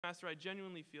McMaster, I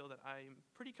genuinely feel that I'm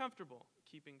pretty comfortable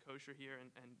keeping kosher here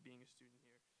and being a student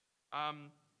here.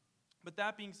 But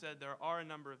that being said, there are a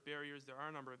number of barriers, there are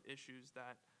a number of issues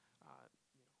that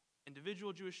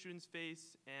individual Jewish students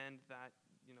face and that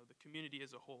the community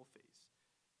as a whole face.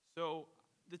 So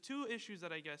the two issues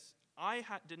that I guess I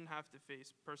didn't have to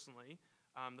face personally,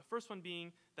 the first one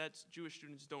being that Jewish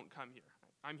students don't come here.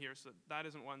 I'm here, so that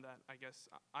isn't one that I guess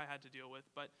I had to deal with.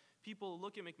 But people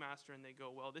look at McMaster and they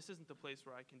go, well, this isn't the place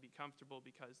where I can be comfortable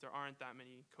because there aren't that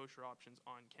many kosher options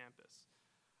on campus.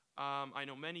 I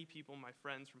know many people, my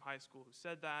friends from high school, who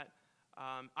said that.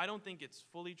 I don't think it's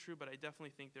fully true, but I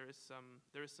definitely think there is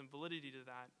some validity to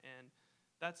that. And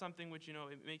that's something which, it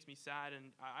makes me sad.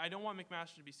 And I don't want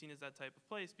McMaster to be seen as that type of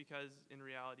place because in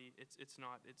reality, it's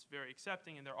not. It's very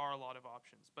accepting and there are a lot of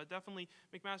options. But definitely,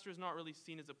 McMaster is not really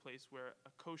seen as a place where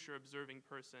a kosher observing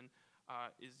person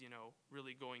is,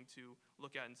 really going to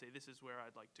look at and say, this is where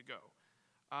I'd like to go.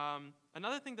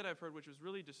 Another thing that I've heard, which was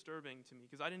really disturbing to me,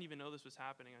 because I didn't even know this was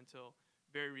happening until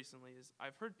very recently, is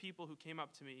I've heard people who came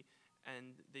up to me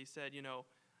and they said,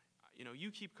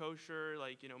 you keep kosher,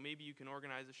 maybe you can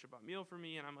organize a Shabbat meal for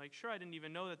me. And I'm like, sure, I didn't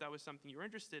even know that that was something you were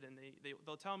interested in.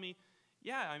 They'll tell me,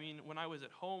 yeah, I mean, when I was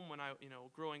at home,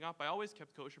 growing up, I always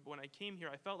kept kosher. But when I came here,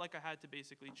 I felt like I had to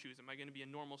basically choose. Am I going to be a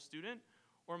normal student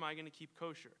or am I going to keep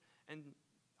kosher? And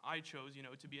I chose,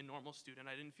 to be a normal student.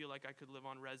 I didn't feel like I could live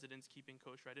on residence keeping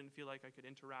kosher. I didn't feel like I could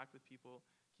interact with people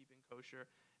keeping kosher.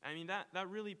 I mean, that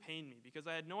really pained me because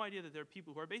I had no idea that there are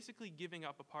people who are basically giving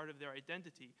up a part of their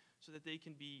identity so that they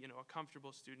can be, a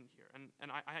comfortable student here.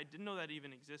 And I didn't know that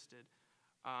even existed.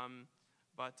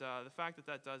 But the fact that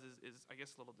that does is, I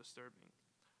guess, a little disturbing.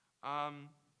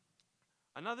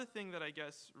 Another thing that I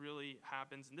guess really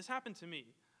happens, and this happened to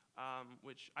me,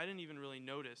 which I didn't even really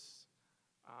notice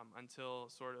until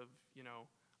sort of,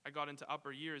 I got into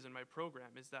upper years in my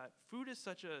program, is that food is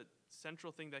such a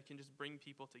central thing that can just bring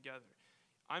people together.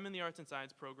 I'm in the arts and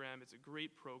science program. It's a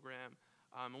great program.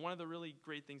 And one of the really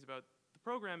great things about the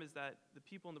program is that the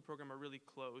people in the program are really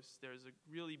close. There's a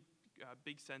really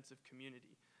big sense of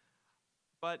community.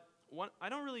 But I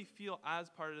don't really feel as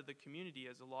part of the community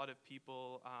as a lot of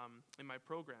people in my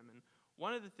program. And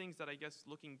one of the things that I guess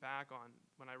looking back on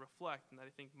when I reflect, and that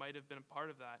I think might have been a part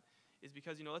of that, is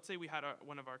because, let's say we had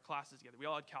one of our classes together. We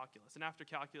all had calculus. And after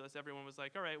calculus, everyone was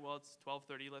like, all right, well, it's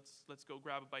 12:30. Let's go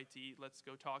grab a bite to eat. Let's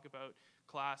go talk about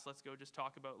class. Let's go just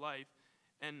talk about life.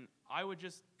 And I would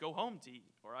just go home to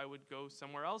eat, or I would go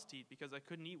somewhere else to eat because I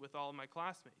couldn't eat with all of my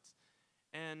classmates.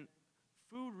 And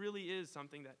food really is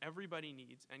something that everybody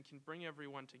needs and can bring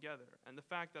everyone together. And the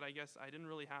fact that I guess I didn't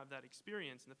really have that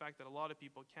experience, and the fact that a lot of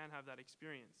people can have that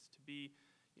experience to be,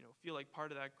 feel like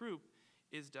part of that group,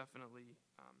 is definitely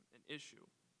an issue.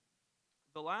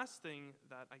 The last thing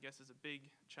that I guess is a big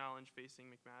challenge facing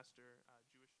McMaster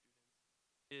Jewish students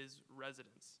is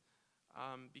residence.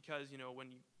 Because when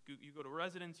you go to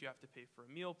residence, you have to pay for a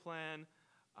meal plan,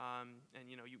 and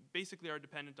you basically are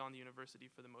dependent on the university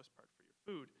for the most part for your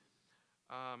food.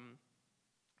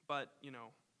 But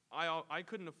I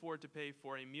couldn't afford to pay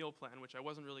for a meal plan, which I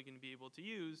wasn't really going to be able to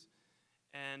use,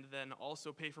 and then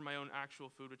also pay for my own actual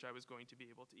food, which I was going to be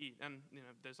able to eat. And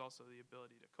there's also the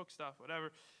ability to cook stuff,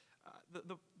 whatever.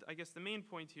 I guess the main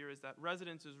point here is that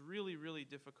residence is really, really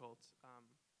difficult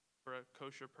for a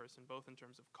kosher person, both in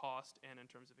terms of cost and in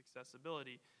terms of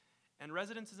accessibility. And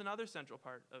residence is another central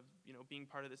part of being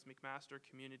part of this McMaster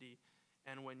community.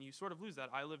 And when you sort of lose that,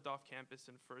 I lived off campus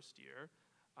in first year.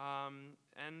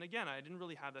 And again, I didn't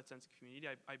really have that sense of community.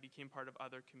 I became part of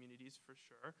other communities for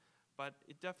sure. But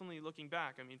it definitely, looking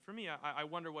back, I mean, for me, I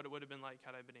wonder what it would have been like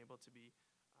had I been able to be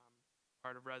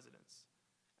part of residence.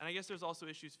 And I guess there's also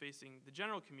issues facing the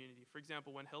general community. For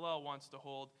example, when Hillel wants to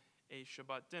hold a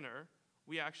Shabbat dinner,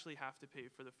 we actually have to pay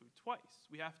for the food twice.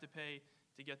 We have to pay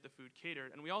to get the food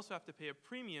catered, and we also have to pay a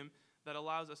premium that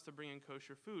allows us to bring in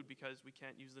kosher food because we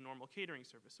can't use the normal catering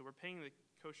service. So we're paying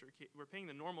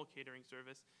the normal catering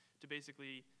service to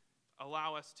basically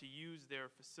allow us to use their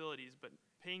facilities, but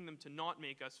paying them to not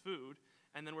make us food,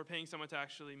 and then we're paying someone to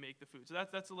actually make the food. So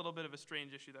that's a little bit of a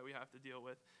strange issue that we have to deal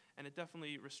with, and it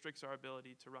definitely restricts our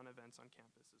ability to run events on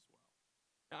campus as well.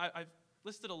 Now, I've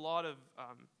listed a lot of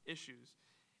issues,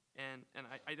 and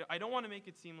I don't want to make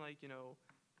it seem like,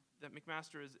 that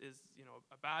McMaster is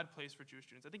a bad place for Jewish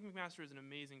students. I think McMaster is an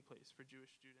amazing place for Jewish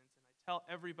students, and I tell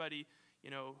everybody,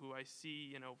 who I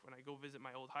see, when I go visit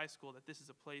my old high school, that this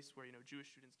is a place where, Jewish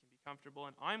students can be comfortable,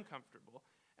 and I'm comfortable.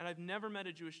 And I've never met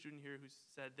a Jewish student here who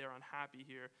said they're unhappy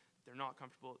here, they're not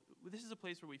comfortable. This is a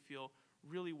place where we feel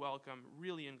really welcome,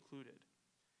 really included.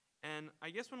 And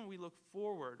I guess when we look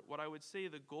forward, what I would say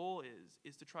the goal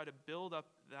is to try to build up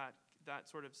that that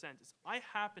sort of sense. I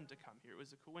happened to come here. It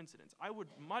was a coincidence. I would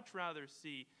much rather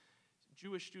see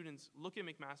Jewish students look at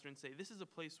McMaster and say, this is a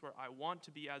place where I want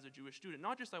to be as a Jewish student.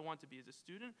 Not just I want to be as a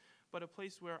student, but a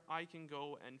place where I can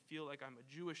go and feel like I'm a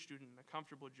Jewish student and a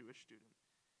comfortable Jewish student.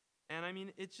 And I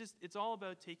mean, it's all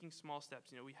about taking small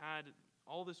steps. You know, we had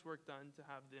all this work done to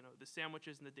have, you know, the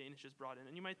sandwiches and the danishes brought in.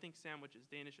 And you might think sandwiches,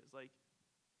 danishes, like,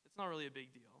 it's not really a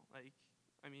big deal. Like,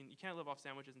 I mean, you can't live off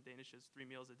sandwiches and danishes 3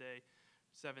 meals a day,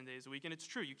 7 days a week. And it's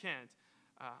true, you can't.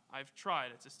 I've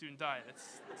tried. It's a student diet.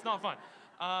 It's not fun.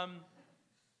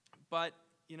 But,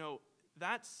 you know,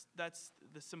 that's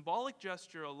the symbolic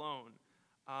gesture alone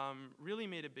really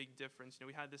made a big difference. You know,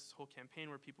 we had this whole campaign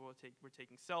where people were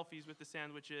taking selfies with the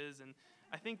sandwiches, and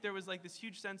I think there was like this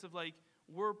huge sense of like,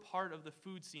 we're part of the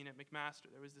food scene at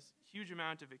McMaster. There was this huge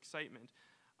amount of excitement.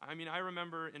 I mean, I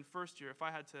remember in first year, if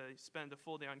I had to spend a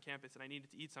full day on campus and I needed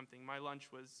to eat something, my lunch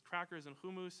was crackers and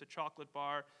hummus, a chocolate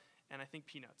bar, and I think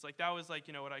peanuts. Like, that was like,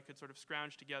 you know, what I could sort of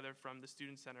scrounge together from the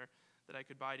student center that I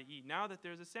could buy to eat. Now that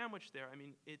there's a sandwich there, I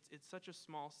mean, it's such a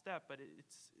small step, but it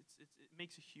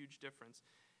makes a huge difference.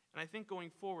 And I think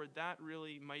going forward, that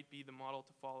really might be the model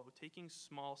to follow, taking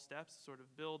small steps to sort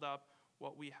of build up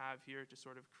what we have here to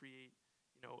sort of create,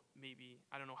 you know, maybe,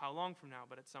 I don't know how long from now,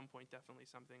 but at some point definitely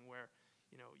something where,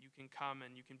 you know, you can come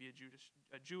and you can be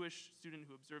a Jewish student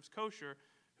who observes kosher,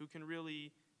 who can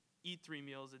really eat 3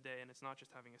 meals a day, and it's not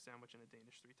just having a sandwich and a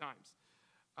Danish 3 times.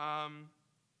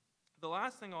 The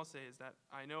last thing I'll say is that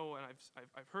I know, and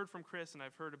I've heard from Chris, and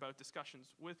I've heard about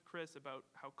discussions with Chris about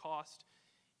how cost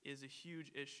is a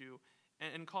huge issue,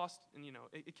 and cost, and you know,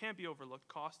 it can't be overlooked.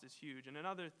 Cost is huge, and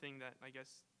another thing that I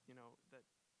guess, you know, that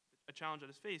a challenge that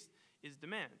is faced is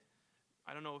demand.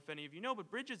 I don't know if any of you know, but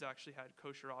Bridges actually had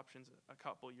kosher options a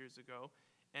couple years ago,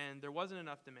 and there wasn't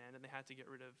enough demand, and they had to get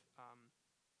rid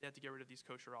of these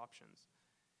kosher options.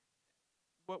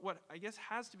 What I guess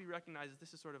has to be recognized is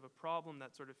this is sort of a problem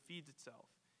that sort of feeds itself.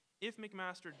 If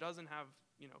McMaster doesn't have,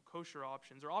 you know, kosher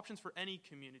options, or options for any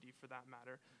community for that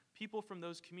matter, people from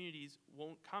those communities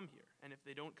won't come here. And if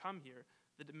they don't come here,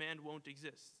 the demand won't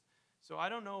exist. So I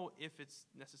don't know if it's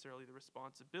necessarily the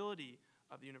responsibility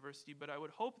of the university, but I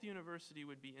would hope the university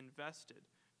would be invested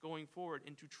going forward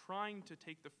into trying to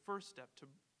take the first step to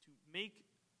make,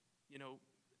 you know,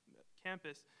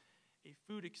 campus a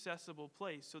food accessible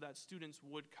place so that students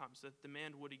would come, so that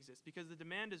demand would exist. Because the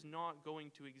demand is not going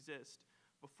to exist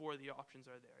before the options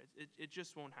are there. It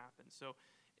just won't happen. So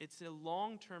it's a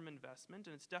long-term investment,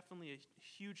 and it's definitely a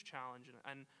huge challenge.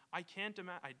 And I can't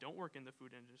imagine, I don't work in the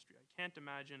food industry. I can't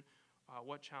imagine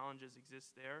what challenges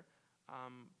exist there.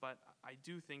 But I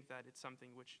do think that it's something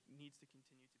which needs to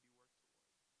continue to be worked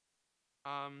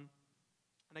towards.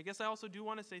 And I guess I also do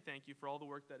want to say thank you for all the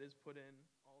work that is put in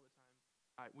all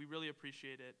the time. We really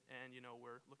appreciate it, and you know,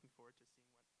 we're looking forward to seeing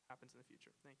what happens in the future.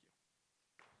 Thank you.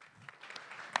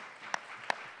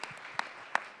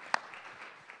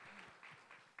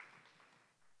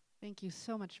 Thank you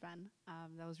so much, Ben.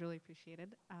 That was really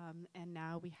appreciated. And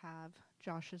now we have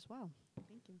Josh as well.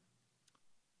 Thank you.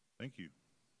 Thank you.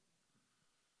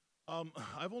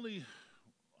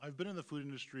 I've been in the food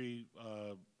industry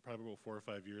probably about 4 or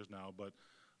 5 years now, but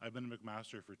I've been in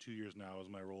McMaster for 2 years now as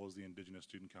my role as the Indigenous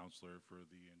Student Counselor for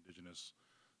the Indigenous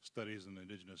Studies and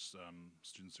Indigenous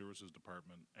Student Services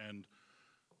Department. And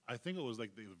I think it was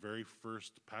like the very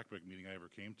first PACBIC meeting I ever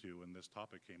came to, and this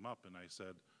topic came up, and I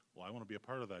said, well, I want to be a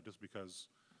part of that, just because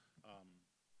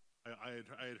I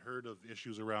had heard of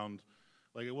issues around,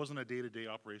 like, it wasn't a day-to-day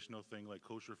operational thing like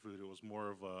kosher food. It was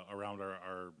more of around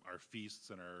our feasts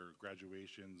and our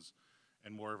graduations,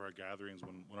 and more of our gatherings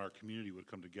when our community would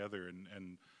come together,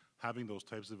 and having those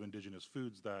types of Indigenous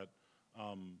foods that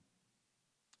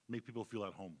make people feel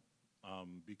at home.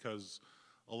 Because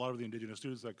a lot of the Indigenous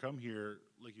students that come here,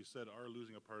 like you said, are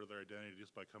losing a part of their identity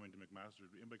just by coming to McMaster,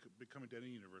 and by coming to any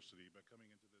university, by coming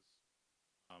into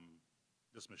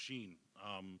this machine.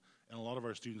 And a lot of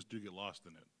our students do get lost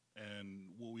in it.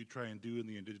 And what we try and do in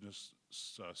the Indigenous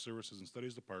Services and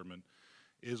Studies Department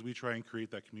is we try and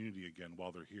create that community again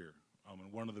while they're here.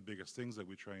 And one of the biggest things that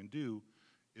we try and do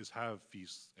is have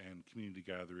feasts and community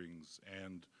gatherings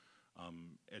and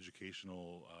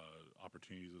educational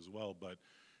opportunities as well. But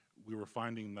we were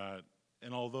finding that,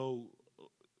 and although,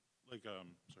 like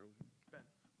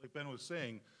Ben was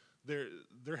saying,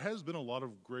 there has been a lot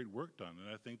of great work done,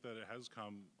 and I think that it has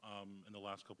come in the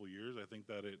last couple of years. I think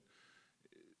that it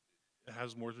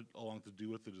has more along to do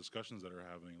with the discussions that are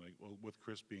happening, like with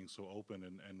Chris being so open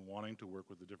and wanting to work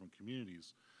with the different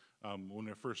communities. When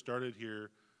it first started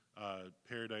here,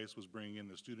 Paradise was bringing in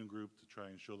the student group to try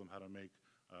and show them how to make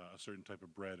a certain type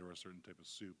of bread or a certain type of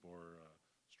soup or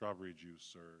strawberry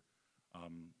juice or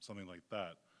something like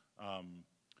that.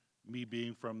 Me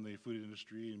being from the food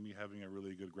industry and me having a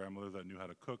really good grandmother that knew how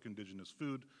to cook Indigenous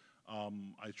food,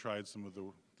 I tried some of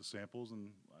the samples and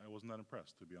I wasn't that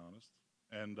impressed, to be honest.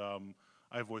 And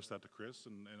I voiced that to Chris,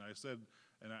 and I said,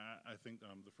 and I think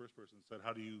the first person said,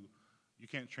 how do you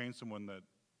can't train someone that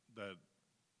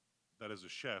is a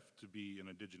chef to be an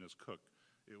Indigenous cook.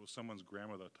 It was someone's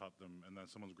grandma that taught them, and then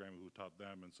someone's grandma who taught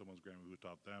them, and someone's grandma who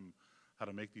taught them how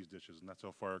to make these dishes, and that's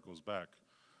how far it goes back.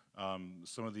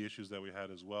 Some of the issues that we had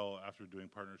as well after doing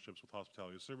partnerships with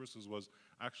hospitality services was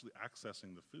actually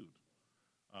accessing the food.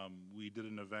 We did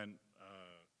an event,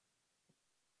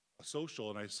 a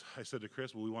social, and I said to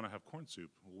Chris, well, we want to have corn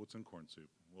soup. Well, what's in corn soup?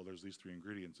 Well, there's these 3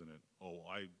 ingredients in it. Oh,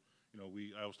 I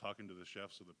was talking to the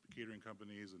chefs of the catering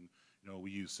companies, and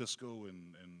we use Cisco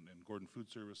and Gordon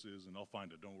Food Services, and I'll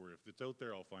find it. Don't worry, if it's out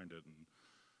there, I'll find it. And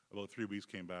about 3 weeks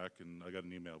came back, and I got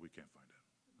an email, we can't find it.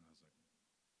 And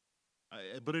I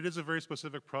was like, but it is a very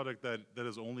specific product that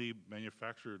is only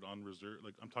manufactured on reserve.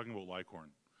 Like, I'm talking about lie corn.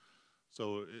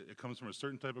 So it comes from a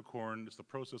certain type of corn. It's the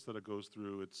process that it goes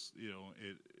through. It's you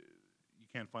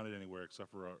can't find it anywhere except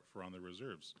for on the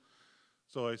reserves.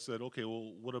 So I said, okay,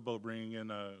 well, what about bringing in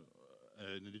an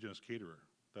Indigenous caterer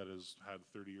that has had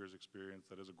 30 years experience,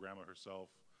 that is a grandma herself?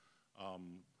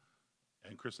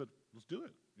 And Chris said, let's do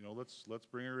it. Let's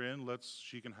bring her in.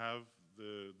 She can have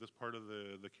this part of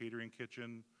the catering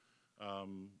kitchen.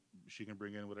 She can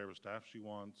bring in whatever staff she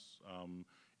wants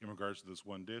in regards to this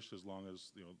one dish, as long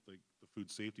as the food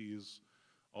safety is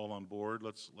all on board.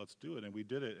 Let's do it, and we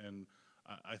did it. And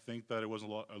I think that it was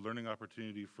a learning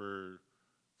opportunity for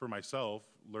myself,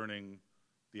 learning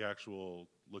the actual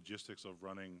logistics of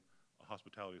running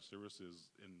hospitality services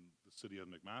in the city of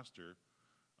McMaster,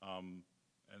 and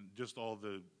just all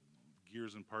the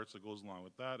gears and parts that goes along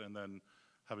with that, and then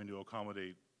having to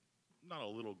accommodate not a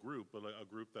little group, but a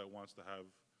group that wants to have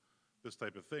this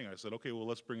type of thing. I said, okay, well,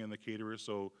 let's bring in the caterer.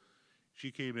 So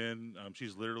she came in.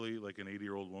 She's literally like an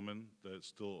 80-year-old woman that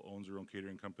still owns her own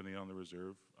catering company on the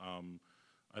reserve.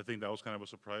 I think that was kind of a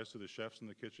surprise to the chefs in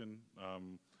the kitchen.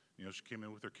 She came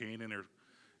in with her cane and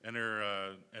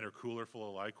her cooler full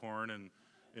of lie corn, and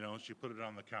she put it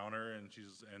on the counter, and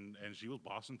she was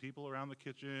bossing people around the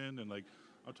kitchen, and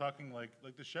I'm talking like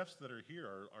the chefs that are here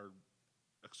are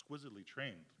exquisitely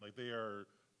trained, like they are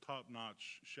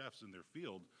top-notch chefs in their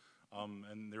field.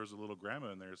 And there was a little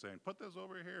grandma in there saying, "Put this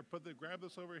over here. Grab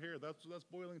this over here. That's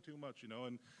boiling too much,"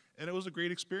 and it was a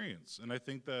great experience. And I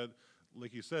think that,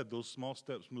 like you said, those small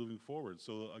steps moving forward.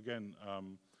 So again,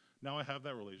 now I have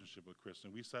that relationship with Chris,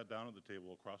 and we sat down at the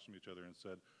table across from each other and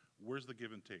said, "Where's the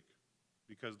give and take?"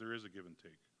 Because there is a give and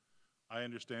take. I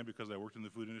understand, because I worked in the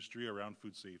food industry, around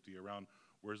food safety, around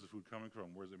where's the food coming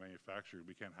from, where's it manufactured.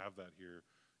 We can't have that here.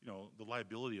 The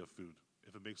liability of food,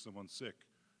 if it makes someone sick.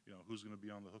 Who's going to be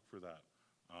on the hook for that?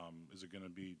 Is it going to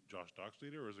be Josh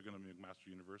Dockstater, or is it going to be McMaster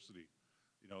University?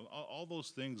 All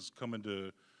those things come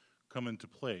into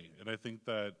play, and I think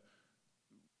that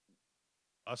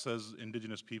us as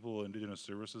Indigenous people, Indigenous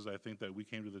services, I think that we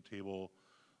came to the table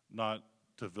not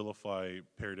to vilify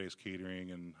Paradise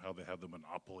Catering and how they have the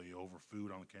monopoly over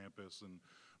food on campus,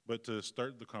 but to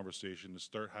start the conversation, to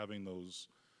start having those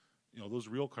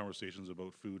real conversations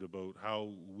about food, about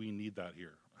how we need that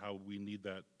here, how we need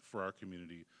that for our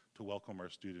community, to welcome our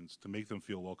students, to make them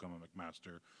feel welcome at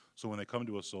McMaster. So when they come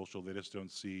to a social, they just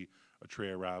don't see a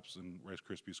tray of wraps and Rice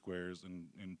Krispie Squares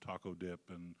and taco dip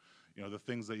and the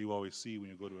things that you always see when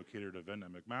you go to a catered event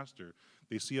at McMaster.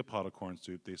 They see a pot of corn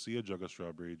soup, they see a jug of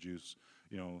strawberry juice.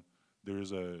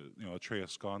 There's a tray of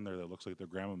scone there that looks like their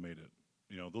grandma made it.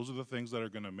 Those are the things that are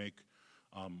going to make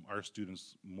our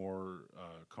students more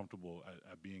comfortable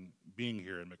at being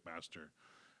here at McMaster.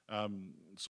 So